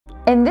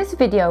In this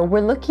video, we're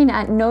looking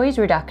at noise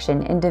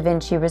reduction in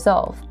DaVinci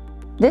Resolve.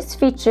 This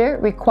feature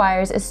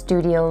requires a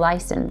studio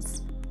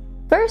license.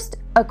 First,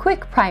 a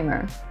quick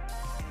primer.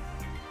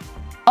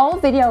 All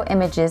video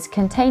images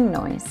contain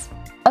noise.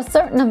 A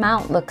certain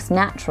amount looks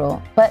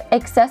natural, but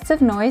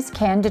excessive noise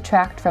can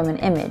detract from an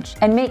image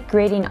and make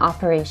grading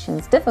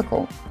operations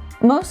difficult.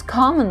 Most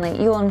commonly,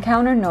 you'll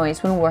encounter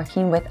noise when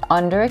working with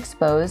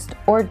underexposed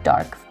or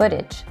dark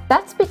footage.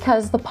 That's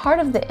because the part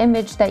of the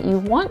image that you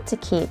want to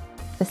keep,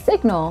 the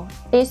signal,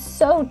 is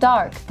so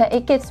dark that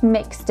it gets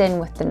mixed in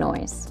with the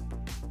noise.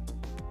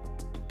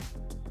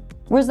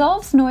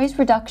 Resolve's noise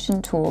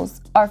reduction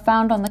tools are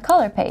found on the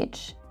color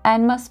page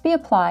and must be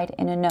applied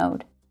in a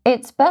node.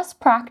 It's best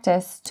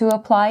practice to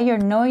apply your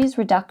noise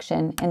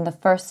reduction in the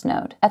first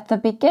node at the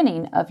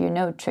beginning of your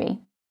node tree.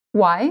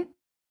 Why?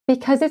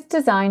 Because it's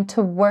designed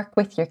to work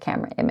with your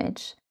camera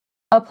image.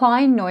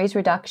 Applying noise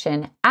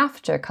reduction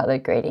after color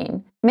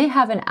grading may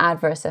have an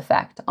adverse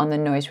effect on the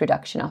noise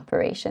reduction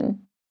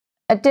operation.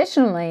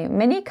 Additionally,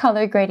 many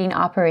color grading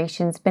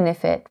operations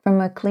benefit from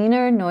a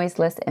cleaner,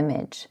 noiseless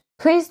image.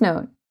 Please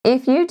note,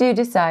 if you do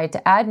decide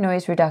to add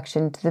noise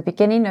reduction to the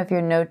beginning of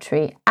your node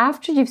tree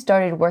after you've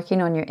started working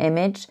on your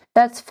image,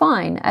 that's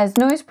fine, as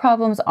noise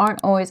problems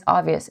aren't always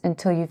obvious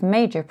until you've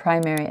made your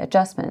primary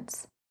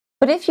adjustments.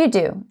 But if you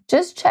do,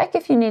 just check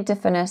if you need to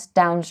finesse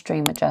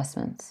downstream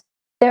adjustments.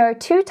 There are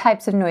two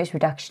types of noise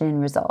reduction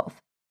in Resolve: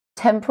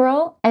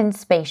 temporal and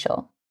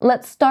spatial.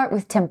 Let's start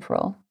with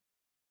temporal.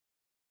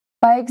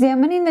 By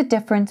examining the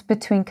difference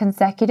between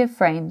consecutive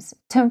frames,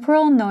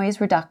 temporal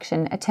noise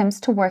reduction attempts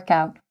to work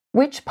out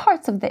which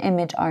parts of the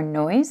image are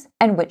noise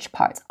and which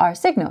parts are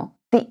signal.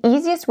 The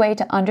easiest way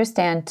to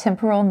understand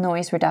temporal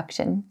noise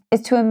reduction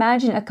is to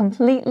imagine a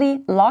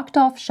completely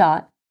locked-off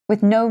shot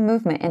with no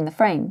movement in the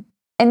frame.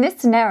 In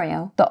this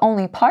scenario, the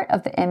only part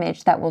of the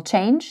image that will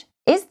change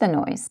is the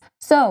noise.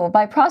 So,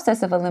 by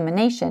process of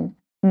elimination,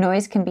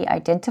 noise can be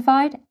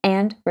identified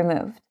and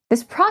removed.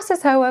 This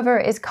process, however,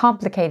 is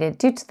complicated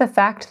due to the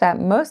fact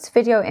that most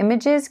video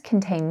images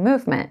contain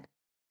movement.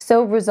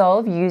 So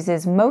Resolve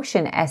uses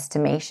motion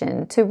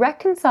estimation to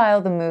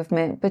reconcile the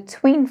movement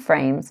between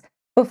frames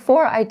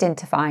before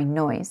identifying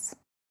noise.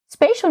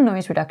 Spatial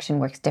noise reduction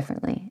works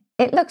differently.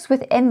 It looks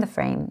within the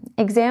frame,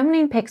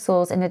 examining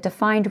pixels in a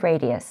defined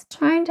radius,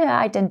 trying to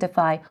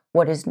identify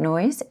what is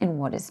noise and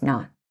what is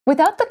not.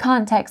 Without the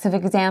context of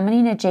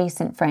examining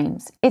adjacent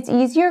frames, it's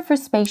easier for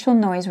spatial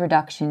noise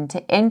reduction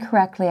to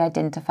incorrectly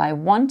identify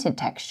wanted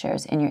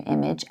textures in your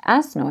image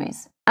as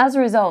noise. As a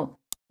result,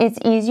 it's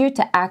easier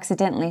to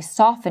accidentally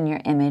soften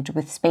your image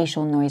with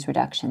spatial noise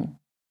reduction.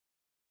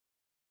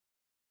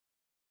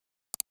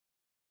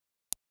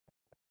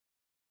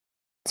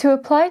 To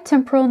apply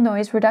temporal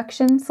noise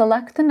reduction,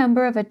 select the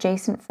number of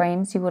adjacent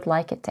frames you would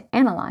like it to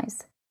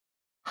analyze.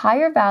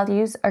 Higher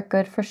values are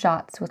good for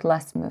shots with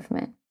less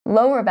movement.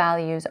 Lower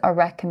values are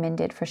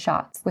recommended for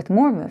shots with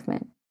more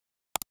movement.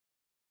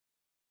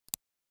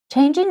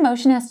 Changing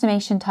motion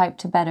estimation type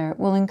to better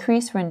will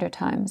increase render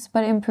times,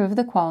 but improve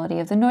the quality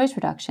of the noise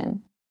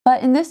reduction.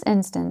 But in this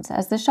instance,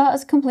 as the shot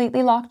is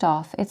completely locked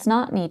off, it's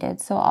not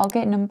needed, so I'll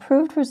get an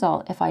improved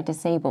result if I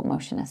disable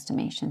motion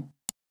estimation.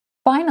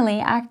 Finally,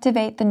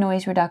 activate the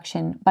noise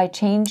reduction by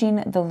changing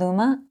the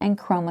luma and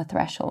chroma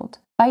threshold.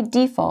 By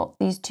default,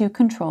 these two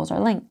controls are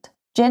linked.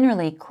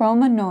 Generally,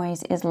 chroma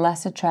noise is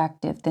less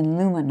attractive than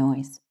luma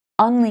noise.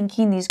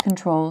 Unlinking these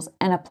controls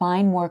and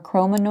applying more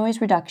chroma noise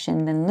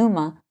reduction than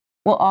luma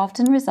will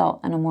often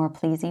result in a more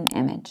pleasing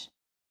image.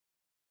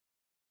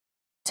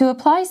 To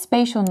apply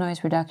spatial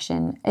noise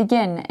reduction,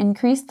 again,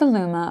 increase the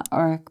luma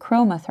or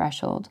chroma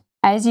threshold.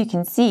 As you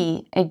can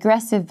see,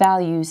 aggressive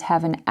values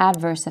have an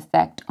adverse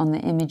effect on the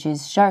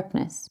image's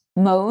sharpness.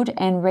 Mode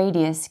and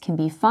radius can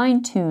be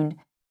fine-tuned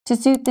to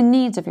suit the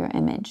needs of your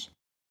image.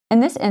 In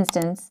this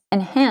instance,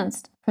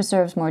 enhanced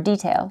preserves more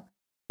detail.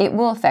 It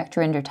will affect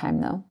render time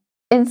though.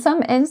 In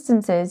some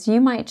instances, you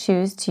might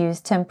choose to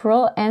use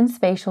temporal and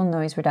spatial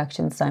noise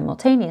reduction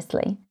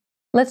simultaneously.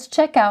 Let's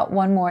check out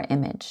one more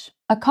image.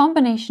 A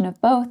combination of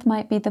both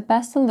might be the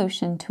best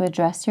solution to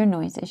address your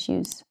noise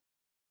issues.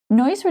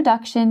 Noise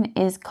reduction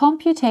is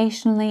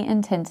computationally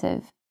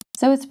intensive,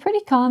 so it's pretty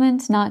common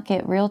to not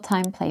get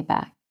real-time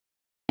playback.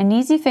 An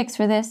easy fix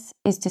for this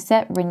is to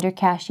set render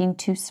caching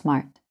to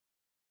smart.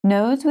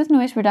 Nodes with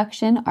noise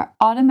reduction are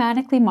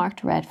automatically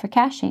marked red for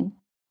caching.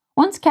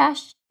 Once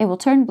cached, it will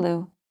turn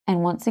blue,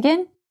 and once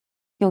again,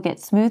 you'll get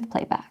smooth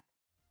playback.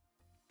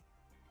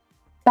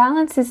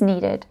 Balance is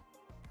needed.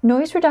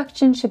 Noise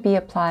reduction should be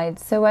applied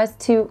so as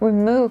to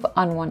remove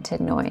unwanted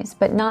noise,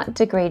 but not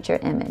degrade your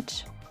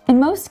image. In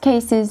most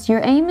cases,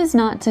 your aim is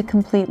not to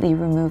completely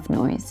remove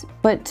noise,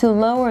 but to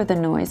lower the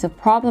noise of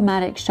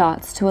problematic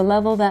shots to a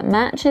level that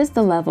matches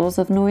the levels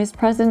of noise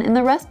present in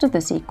the rest of the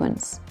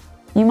sequence.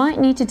 You might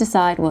need to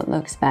decide what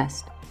looks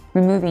best,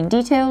 removing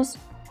details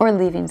or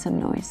leaving some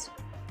noise.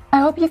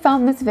 I hope you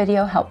found this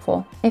video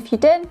helpful. If you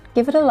did,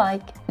 give it a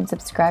like and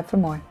subscribe for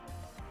more.